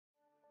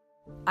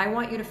I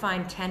want you to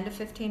find 10 to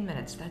 15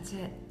 minutes. That's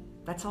it.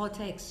 That's all it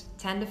takes.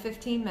 10 to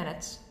 15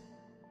 minutes.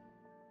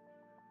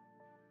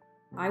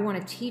 I want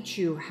to teach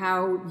you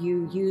how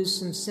you use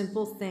some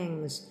simple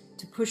things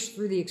to push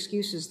through the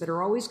excuses that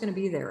are always going to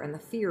be there and the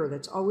fear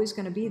that's always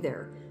going to be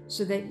there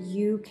so that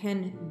you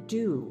can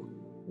do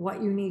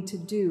what you need to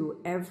do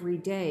every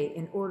day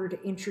in order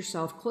to inch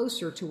yourself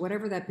closer to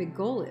whatever that big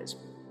goal is.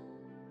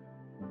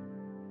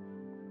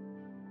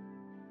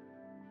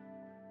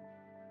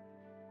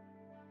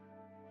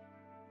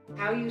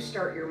 How you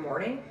start your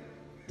morning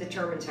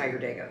determines how your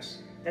day goes.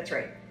 That's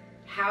right.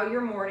 How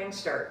your morning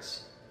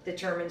starts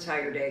determines how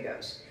your day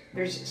goes.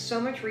 There's so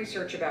much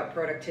research about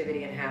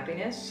productivity and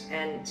happiness,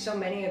 and so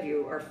many of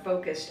you are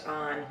focused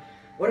on,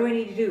 what do I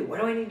need to do? What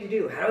do I need to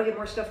do? How do I get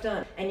more stuff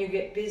done? And you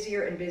get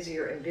busier and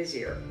busier and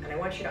busier. And I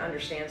want you to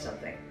understand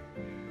something.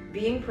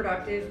 Being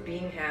productive,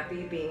 being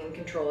happy, being in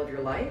control of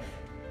your life,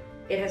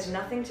 it has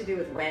nothing to do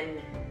with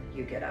when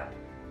you get up.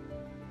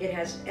 It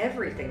has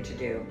everything to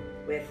do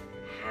with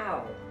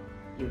how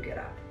you get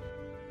up.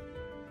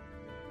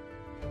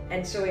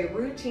 And so a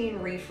routine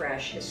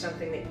refresh is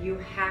something that you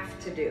have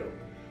to do.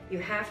 You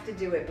have to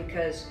do it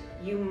because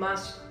you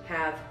must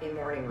have a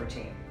morning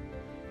routine.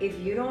 If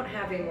you don't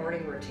have a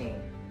morning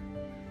routine,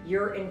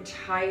 your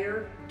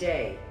entire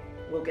day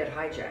will get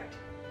hijacked.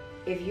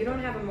 If you don't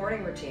have a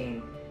morning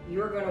routine,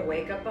 you're going to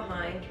wake up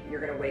behind, you're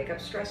going to wake up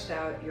stressed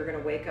out, you're going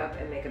to wake up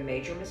and make a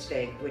major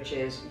mistake, which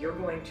is you're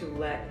going to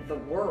let the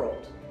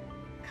world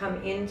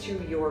come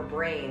into your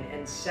brain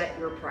and set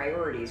your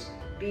priorities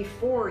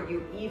before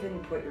you even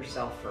put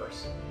yourself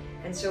first.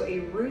 And so a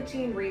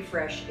routine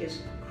refresh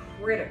is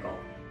critical.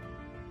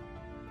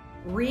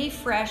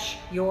 Refresh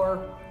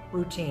your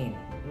routine.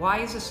 Why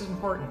is this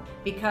important?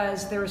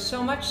 Because there is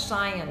so much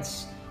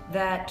science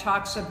that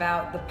talks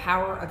about the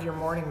power of your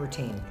morning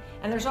routine.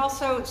 And there's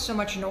also so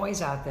much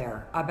noise out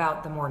there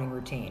about the morning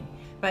routine.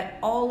 But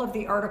all of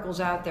the articles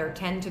out there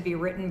tend to be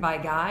written by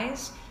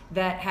guys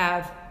that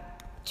have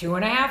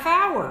 2.5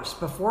 hours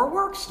before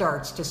work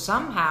starts to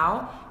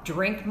somehow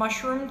drink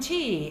mushroom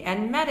tea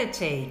and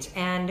meditate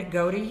and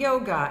go to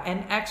yoga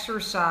and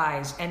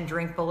exercise and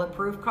drink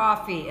bulletproof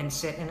coffee and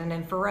sit in an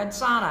infrared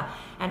sauna.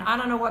 And I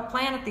don't know what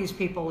planet these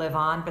people live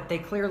on, but they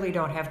clearly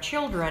don't have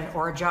children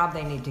or a job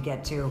they need to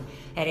get to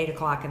at 8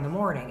 o'clock in the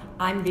morning.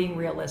 I'm being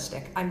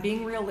realistic. I'm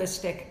being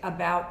realistic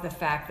about the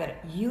fact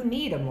that you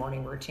need a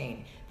morning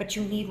routine, but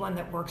you need one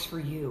that works for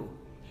you.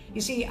 You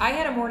see, I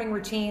had a morning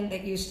routine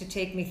that used to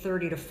take me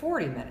 30 to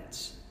 40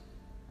 minutes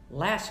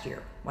last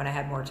year when I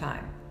had more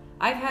time.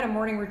 I've had a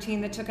morning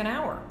routine that took an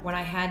hour when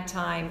I had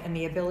time and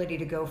the ability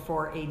to go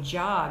for a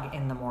jog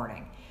in the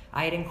morning.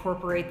 I'd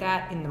incorporate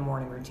that in the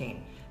morning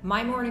routine.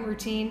 My morning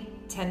routine,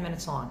 10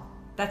 minutes long.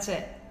 That's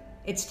it.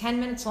 It's 10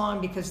 minutes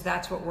long because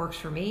that's what works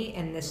for me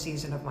in this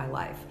season of my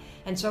life.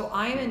 And so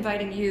I am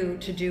inviting you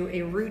to do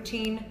a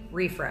routine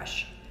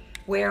refresh,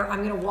 where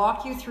I'm going to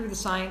walk you through the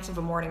science of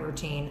a morning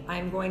routine.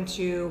 I'm going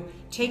to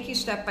take you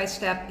step by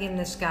step in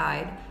this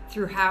guide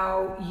through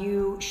how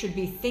you should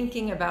be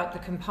thinking about the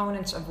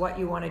components of what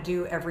you want to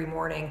do every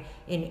morning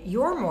in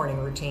your morning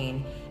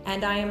routine.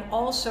 And I am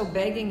also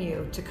begging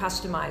you to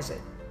customize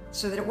it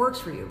so that it works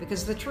for you.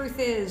 Because the truth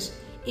is,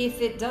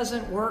 if it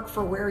doesn't work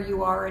for where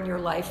you are in your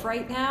life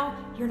right now,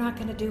 you're not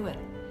going to do it.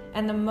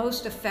 And the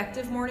most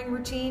effective morning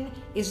routine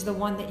is the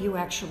one that you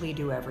actually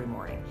do every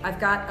morning. I've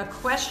got a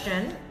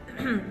question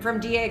from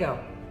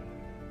Diego,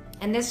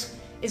 and this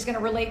is going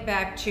to relate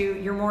back to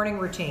your morning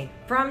routine.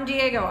 From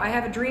Diego, I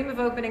have a dream of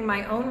opening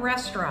my own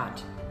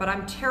restaurant, but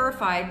I'm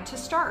terrified to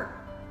start.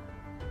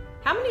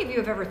 How many of you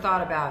have ever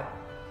thought about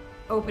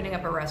opening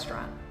up a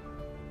restaurant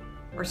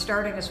or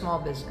starting a small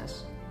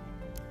business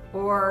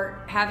or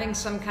having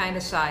some kind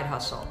of side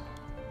hustle?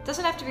 It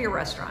doesn't have to be a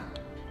restaurant.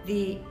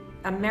 The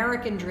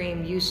American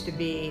dream used to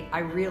be, I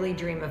really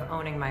dream of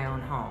owning my own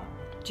home.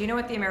 Do you know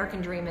what the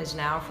American dream is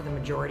now for the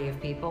majority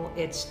of people?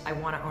 It's, I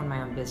want to own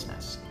my own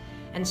business.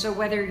 And so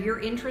whether you're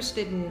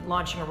interested in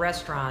launching a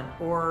restaurant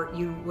or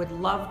you would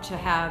love to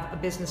have a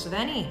business of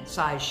any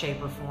size,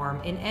 shape, or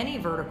form in any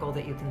vertical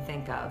that you can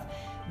think of,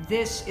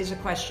 this is a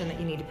question that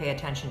you need to pay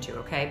attention to,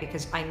 okay?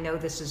 Because I know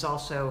this is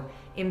also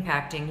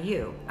impacting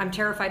you. I'm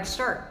terrified to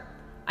start.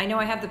 I know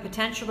I have the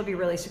potential to be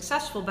really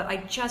successful, but I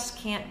just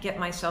can't get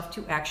myself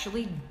to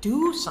actually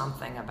do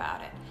something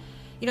about it.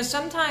 You know,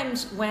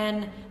 sometimes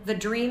when the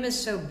dream is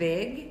so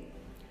big,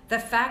 the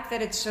fact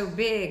that it's so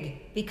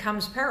big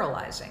becomes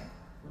paralyzing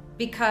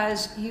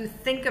because you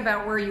think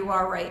about where you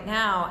are right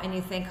now and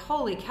you think,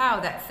 holy cow,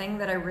 that thing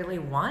that I really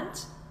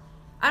want?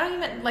 I don't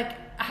even,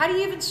 how do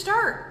you even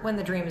start when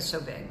the dream is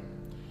so big?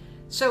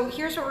 So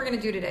here's what we're going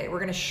to do today. We're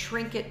going to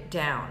shrink it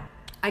down.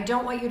 I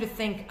don't want you to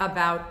think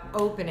about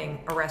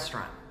opening a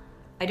restaurant.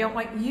 I don't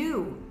want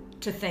you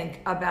to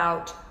think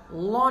about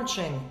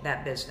launching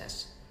that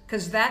business,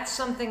 because that's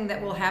something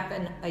that will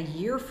happen a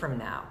year from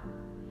now.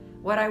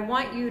 What I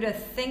want you to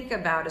think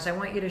about is I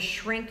want you to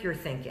shrink your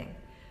thinking.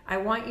 I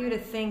want you to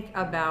think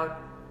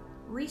about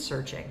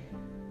researching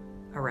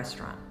a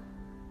restaurant.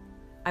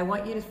 I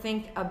want you to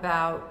think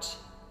about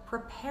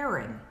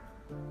preparing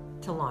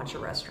to launch a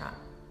restaurant.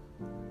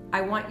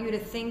 I want you to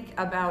think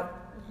about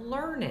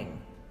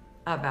learning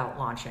about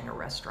launching a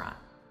restaurant.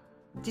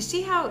 Do you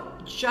see how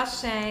just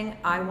saying,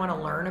 I want to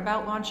learn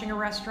about launching a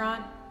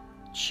restaurant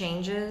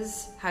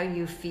changes how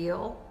you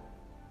feel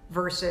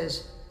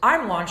versus,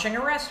 I'm launching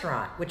a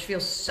restaurant, which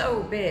feels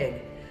so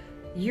big.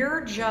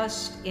 You're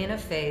just in a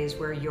phase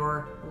where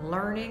you're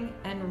learning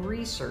and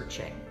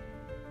researching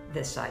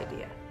this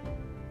idea,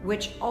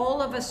 which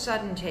all of a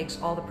sudden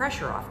takes all the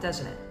pressure off,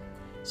 doesn't it?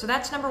 So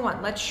that's number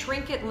one. Let's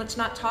shrink it and let's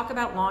not talk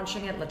about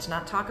launching it. Let's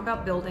not talk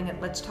about building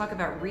it. Let's talk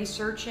about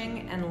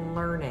researching and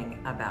learning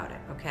about it,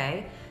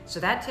 okay?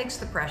 So that takes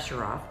the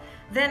pressure off.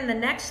 Then the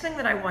next thing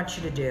that I want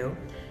you to do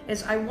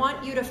is I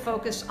want you to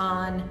focus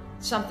on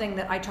something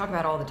that I talk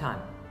about all the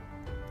time.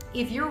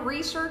 If you're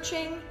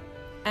researching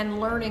and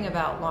learning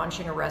about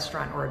launching a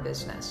restaurant or a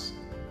business,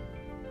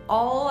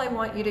 all I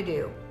want you to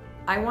do,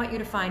 I want you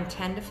to find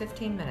 10 to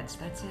 15 minutes.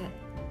 That's it.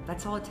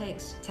 That's all it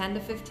takes. 10 to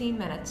 15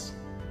 minutes.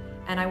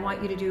 And I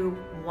want you to do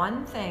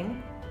one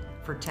thing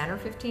for 10 or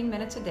 15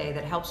 minutes a day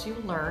that helps you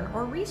learn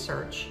or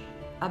research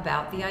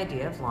about the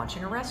idea of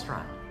launching a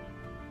restaurant.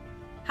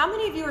 How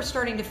many of you are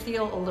starting to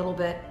feel a little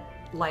bit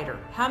lighter?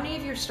 How many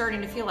of you are starting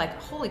to feel like,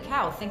 holy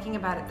cow, thinking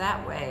about it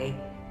that way,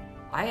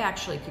 I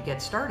actually could get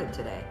started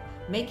today?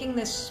 Making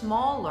this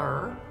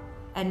smaller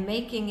and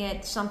making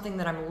it something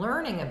that I'm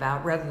learning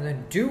about rather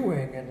than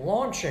doing and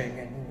launching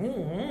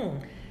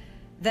and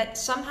that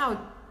somehow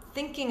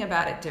thinking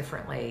about it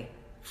differently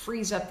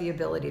frees up the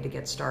ability to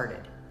get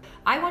started.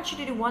 I want you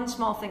to do one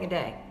small thing a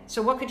day.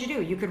 So what could you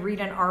do? You could read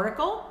an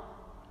article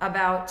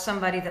about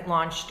somebody that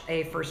launched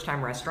a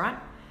first-time restaurant.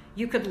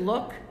 You could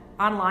look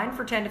online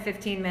for 10 to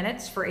 15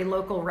 minutes for a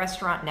local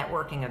restaurant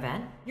networking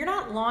event. You're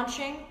not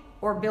launching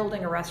or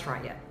building a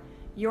restaurant yet.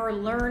 You're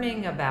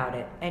learning about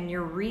it and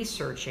you're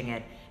researching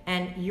it.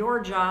 And your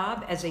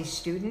job as a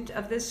student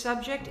of this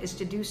subject is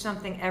to do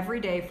something every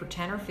day for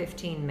 10 or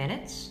 15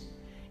 minutes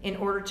in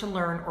order to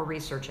learn or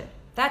research it.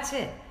 That's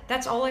it.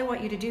 That's all I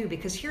want you to do,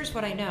 because here's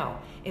what I know.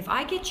 If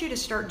I get you to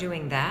start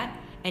doing that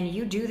and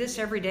you do this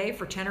every day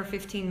for 10 or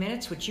 15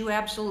 minutes, which you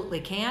absolutely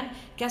can,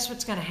 guess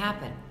what's going to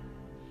happen?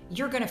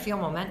 You're going to feel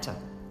momentum.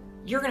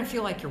 You're going to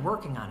feel like you're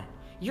working on it.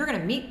 You're going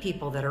to meet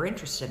people that are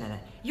interested in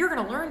it. You're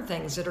going to learn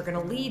things that are going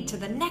to lead to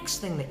the next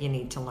thing that you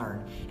need to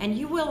learn. And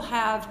you will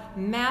have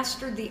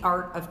mastered the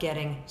art of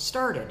getting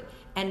started.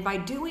 And by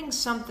doing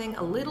something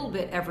a little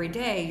bit every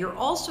day, you're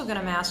also going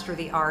to master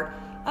the art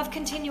of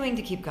continuing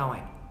to keep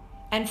going.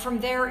 And from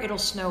there, it'll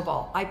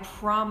snowball. I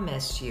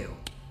promise you.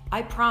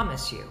 I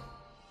promise you.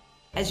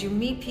 As you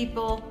meet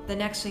people, the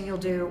next thing you'll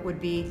do would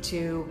be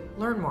to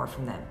learn more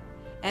from them.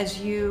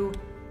 As you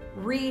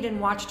read and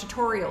watch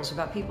tutorials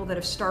about people that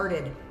have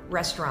started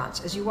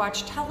restaurants, as you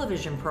watch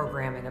television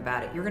programming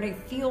about it, you're going to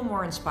feel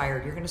more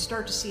inspired. You're going to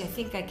start to see, I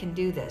think I can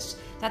do this.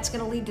 That's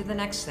going to lead to the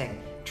next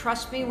thing.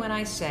 Trust me when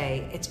I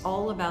say it's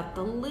all about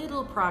the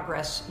little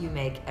progress you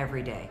make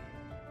every day.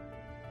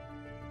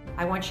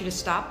 I want you to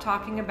stop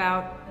talking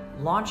about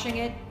launching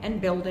it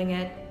and building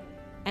it,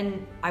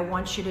 and I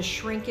want you to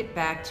shrink it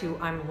back to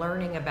I'm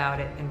learning about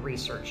it and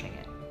researching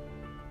it.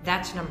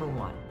 That's number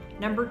one.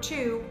 Number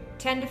two,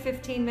 10 to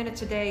 15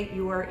 minutes a day,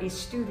 you are a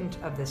student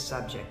of this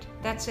subject.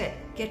 That's it.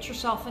 Get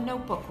yourself a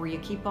notebook where you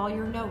keep all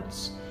your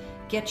notes.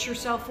 Get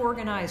yourself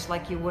organized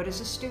like you would as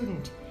a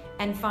student,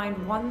 and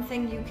find one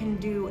thing you can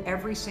do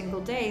every single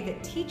day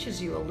that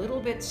teaches you a little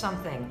bit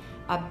something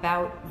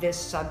about this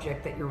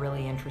subject that you're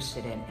really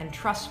interested in. And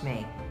trust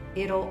me,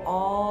 it'll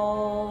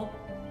all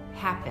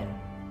happen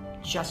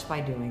just by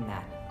doing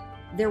that.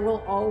 There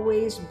will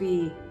always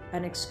be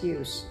an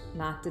excuse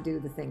not to do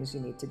the things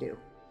you need to do,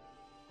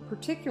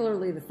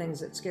 particularly the things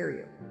that scare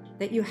you,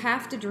 that you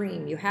have to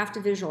dream, you have to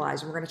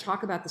visualize. And we're going to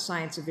talk about the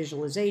science of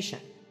visualization.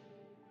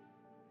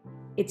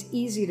 It's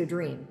easy to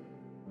dream.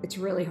 It's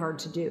really hard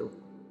to do.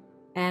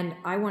 And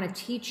I want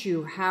to teach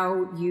you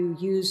how you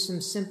use some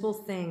simple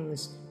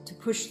things to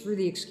push through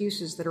the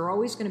excuses that are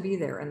always going to be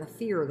there and the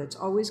fear that's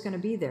always going to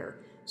be there,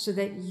 so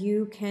that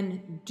you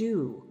can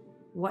do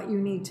what you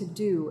need to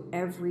do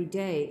every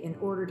day in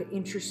order to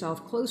inch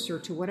yourself closer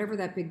to whatever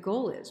that big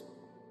goal is.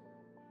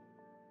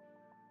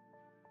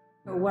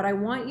 So what I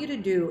want you to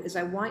do is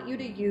I want you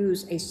to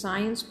use a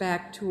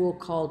science-backed tool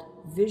called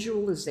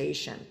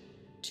visualization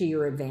to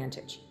your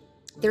advantage.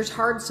 There's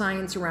hard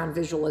science around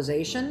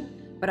visualization,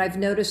 but I've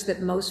noticed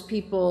that most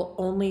people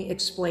only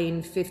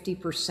explain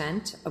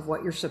 50% of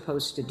what you're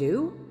supposed to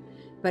do.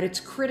 But it's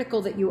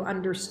critical that you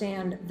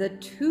understand the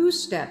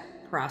two-step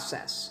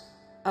process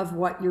of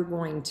what you're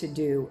going to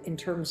do in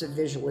terms of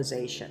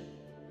visualization.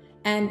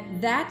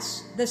 And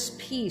that's this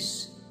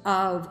piece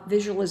of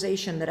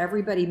visualization that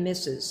everybody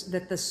misses,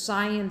 that the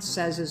science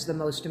says is the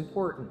most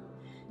important.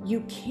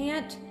 You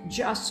can't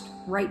just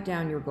write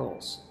down your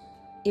goals.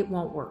 It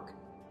won't work.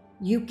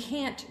 You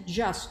can't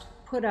just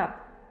put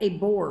up a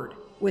board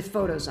with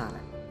photos on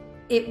it.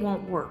 It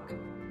won't work.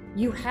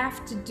 You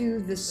have to do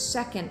the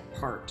second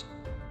part,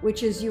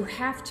 which is you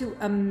have to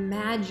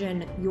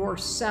imagine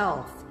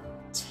yourself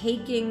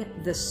taking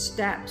the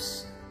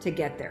steps to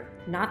get there,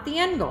 not the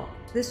end goal.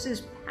 This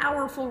is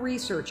powerful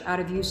research out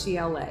of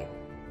UCLA.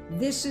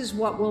 This is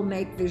what will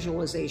make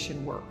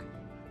visualization work.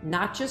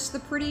 Not just the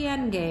pretty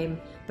end game,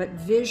 but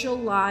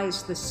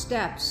visualize the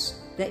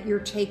steps that you're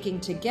taking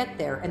to get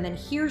there. And then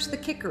here's the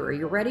kicker. Are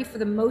you ready for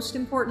the most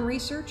important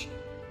research?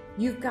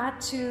 You've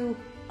got to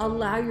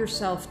allow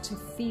yourself to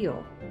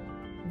feel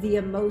the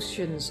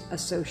emotions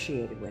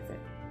associated with it.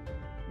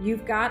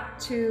 You've got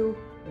to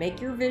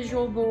make your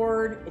visual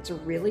board. It's a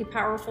really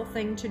powerful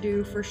thing to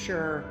do for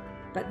sure.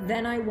 But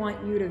then I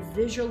want you to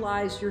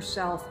visualize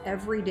yourself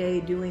every day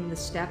doing the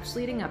steps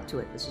leading up to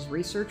it. This is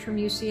research from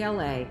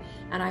UCLA.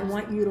 And I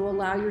want you to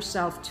allow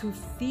yourself to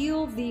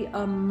feel the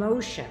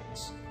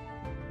emotions.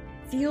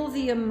 Feel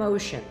the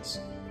emotions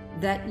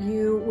that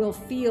you will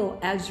feel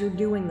as you're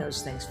doing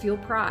those things. Feel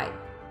pride.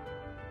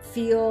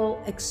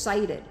 Feel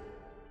excited.